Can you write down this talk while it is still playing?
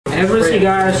Every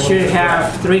cigar should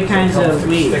have 3 kinds of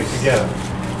leaves. Stick together.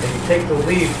 And you take the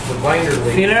leaf, the binder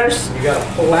leaf. Fillers, You gotta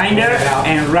pull binder, it out.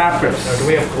 and wrappers. Now, do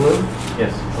we have glue?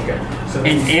 Yes. Okay. So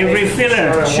then And you every take-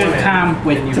 filler start on should one end, come and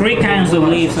with you 3 put kinds of glue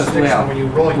on leaves the as sticks, well. and when you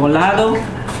roll, you Volado,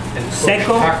 and push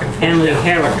seco, tuck and push and down,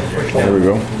 ligero. tuck and push There down. we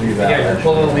go. Yeah, you're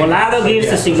pulling the leaf. Volado gives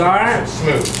the cigar it's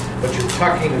smooth, but you're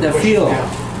tucking and the pushing feel. down.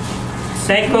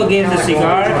 Seco gives the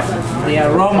cigar the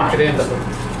aroma. Tuck it in.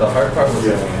 The hard part was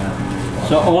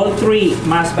So all 3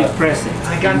 must be present.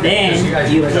 I got And that, because then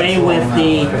guys you really play got with so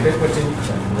the long. What's in-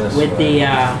 Well,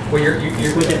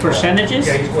 with the percentages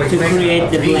yeah, well, to you make create a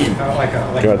the V, blend,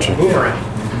 like Gotcha. a boomerang.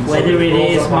 whether it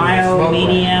rolls is up on the mild, smoke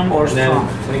medium, or And then strong.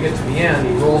 when you get to the end,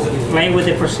 he rolls it, Play with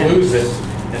the glues percentages. it,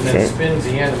 and then Okay. spins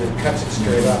the end and then cuts it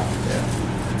straight up.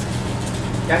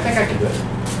 Yeah, I think I can do it.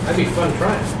 That'd be fun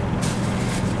trying.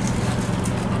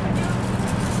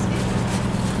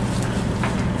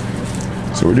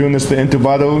 So we're doing this the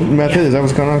entubado method? Yeah. Is that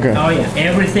what's going on? Okay. Oh yeah,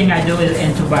 everything I do is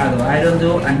entubado. I don't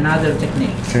do another technique.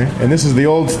 Okay. And this is the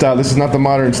old style. This is not the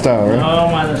modern style, right? No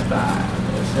other style.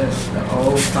 This is the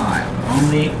old style.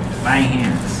 Only by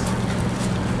hands.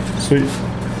 So,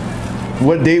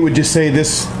 what date would you say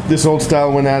this old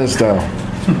style went out of style?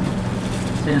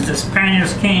 Since the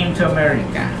Spaniards came to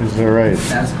America. Is that right?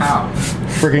 That's how.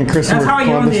 Freaking Christopher That's how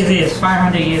young Columbus. this is.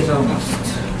 500 years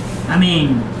almost. I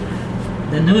mean,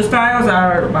 the new styles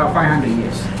are about 500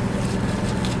 years.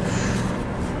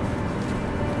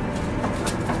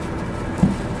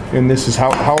 And this is how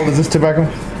old is this tobacco?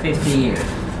 50 years.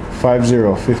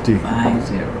 50, 50. 50.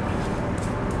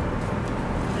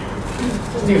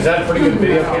 Steve, is that a pretty good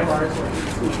video camera?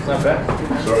 It's not bad.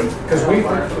 Sorry? Because we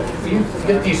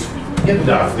get these, get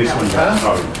No, this one. Huh?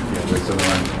 Oh, yeah, that's the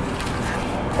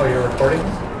one. Oh, you're recording?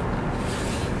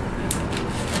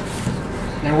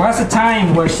 There was a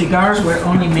time where cigars were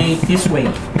only made this way.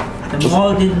 The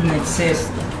mold didn't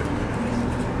exist.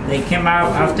 They came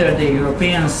out after the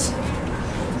Europeans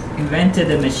invented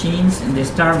the machines and they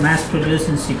started mass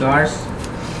producing cigars.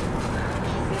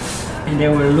 And they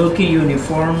were looking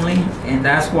uniformly, and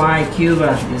that's why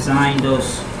Cuba designed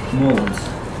those molds.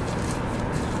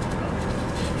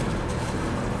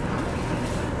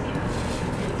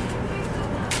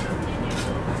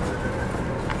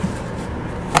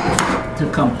 To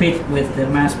compete with the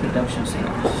mass production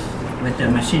cigars, with the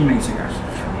machine-made cigars.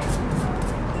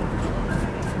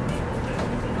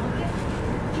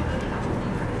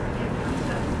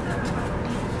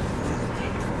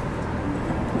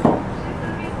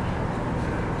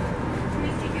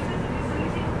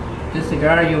 This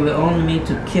cigar, you will only need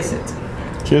to kiss it.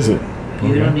 Kiss it.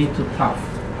 You don't need to puff.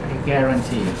 I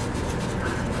guarantee you.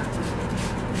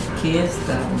 Kiss,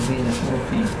 that will be the whole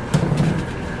thing.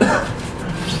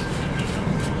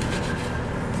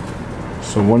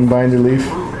 So 1 binder leaf.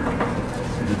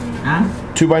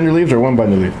 Huh? 2 binder leaves or 1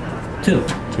 binder leaf? 2.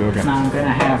 2, okay. Now I'm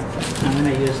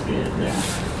gonna use the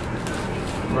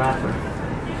wrapper.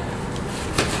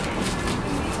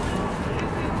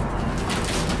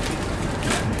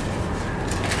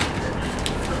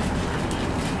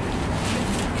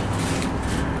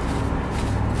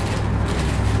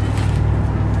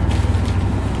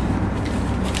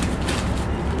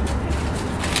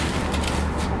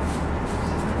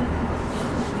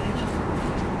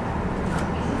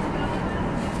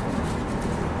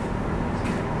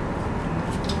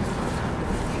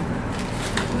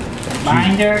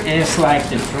 Binder is like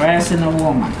the dress in a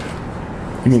woman,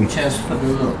 You mean just for the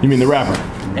look. the wrapper?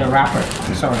 The wrapper,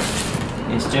 sorry.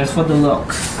 It's just for the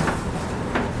looks.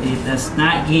 It does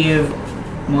not give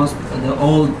most of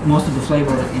the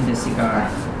flavor in the cigar.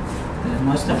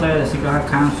 Most of the flavor of the cigar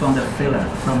comes from the filler,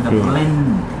 from the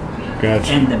blend.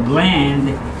 Gotcha. And the blend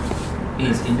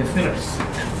is in the fillers.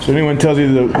 So anyone tells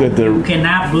you that the You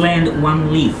cannot blend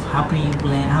one leaf. How can you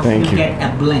blend? How can Thank you you. get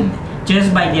a blend?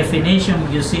 Just by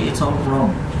definition, you see it's all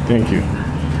wrong. Thank you.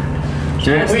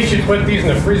 Just- We should put these in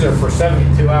the freezer for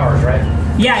 72 hours, right?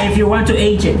 Yeah, if you want to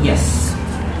age it, yes.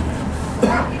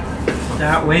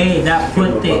 That way, that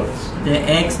put the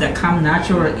eggs that come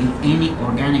natural in any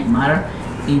organic matter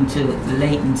into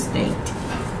latent state.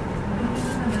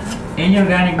 Any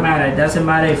organic matter, it doesn't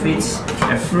matter if it's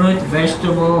a fruit,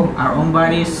 vegetable, our own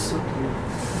bodies.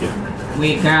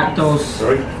 We got those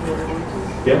Sorry?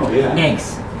 Yeah, yeah.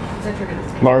 eggs,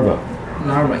 Larva.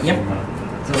 larvae. Yep.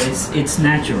 So it's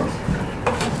natural.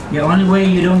 The only way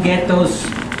you don't get those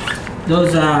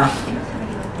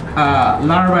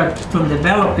larvae from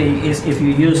developing is if you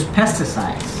use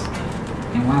pesticides.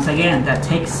 And once again, that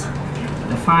takes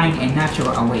the fine and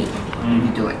natural away when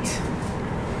you do it.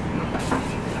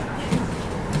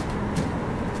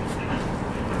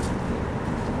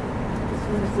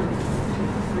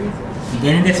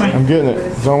 Getting this one? I'm getting it.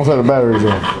 It's almost out of batteries though.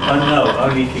 No,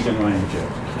 only if you can range it.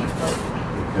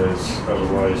 Because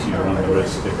otherwise you run the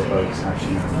risk if the bugs hatching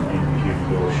in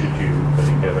you or should you put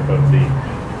it together above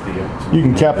the You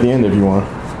can cap the end if you want.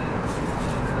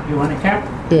 You want a cap?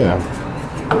 Yeah.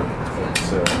 But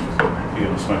you're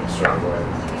going to smoke it straight away.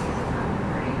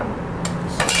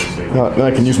 No, then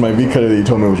I can use my V cutter that you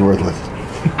told me was worthless.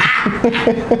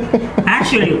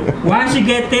 Actually, once you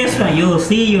get this one, you'll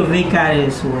see your V cut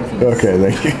is worthless. Okay,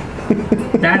 thank you.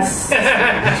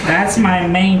 That's my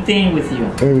main thing with you.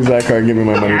 Maybe Cigar give me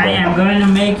my money back. I am going to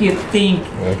make you think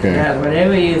that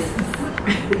whatever you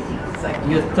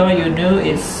thought you knew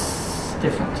is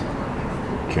different.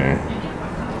 Okay.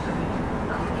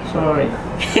 Sorry.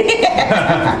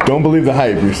 Don't believe the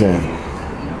hype you're saying.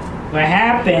 What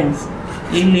happens?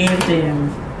 You lived in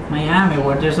Miami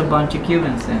where there's a bunch of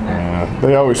Cubans in there.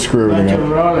 They always screw A bunch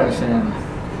everything of up. rollers and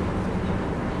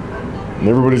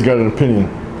Everybody's got an opinion.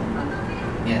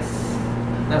 yes.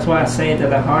 That's why I say that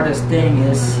the hardest thing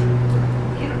is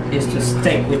to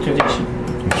stick with tradition.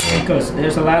 Because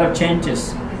there's a lot of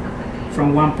changes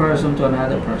from one person to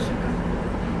another person.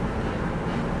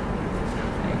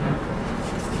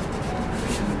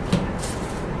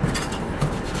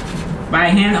 By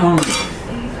hand only.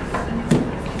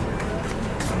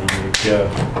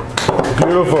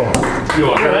 Beautiful.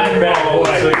 You're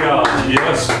cigar.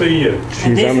 Yes, for you. And Jeez,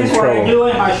 I'm in this is what I trouble. do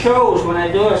at my shows. When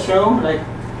I do a show, like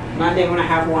Monday when I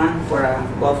have one for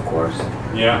a golf course.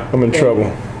 Yeah. I'm in trouble.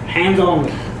 Hands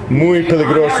only. Muy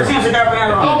peligroso.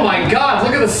 Oh my God!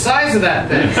 Look at the size of that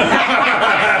thing.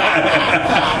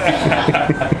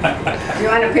 You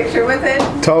want a picture with it?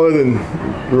 Taller than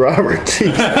Robert.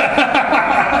 Jeez.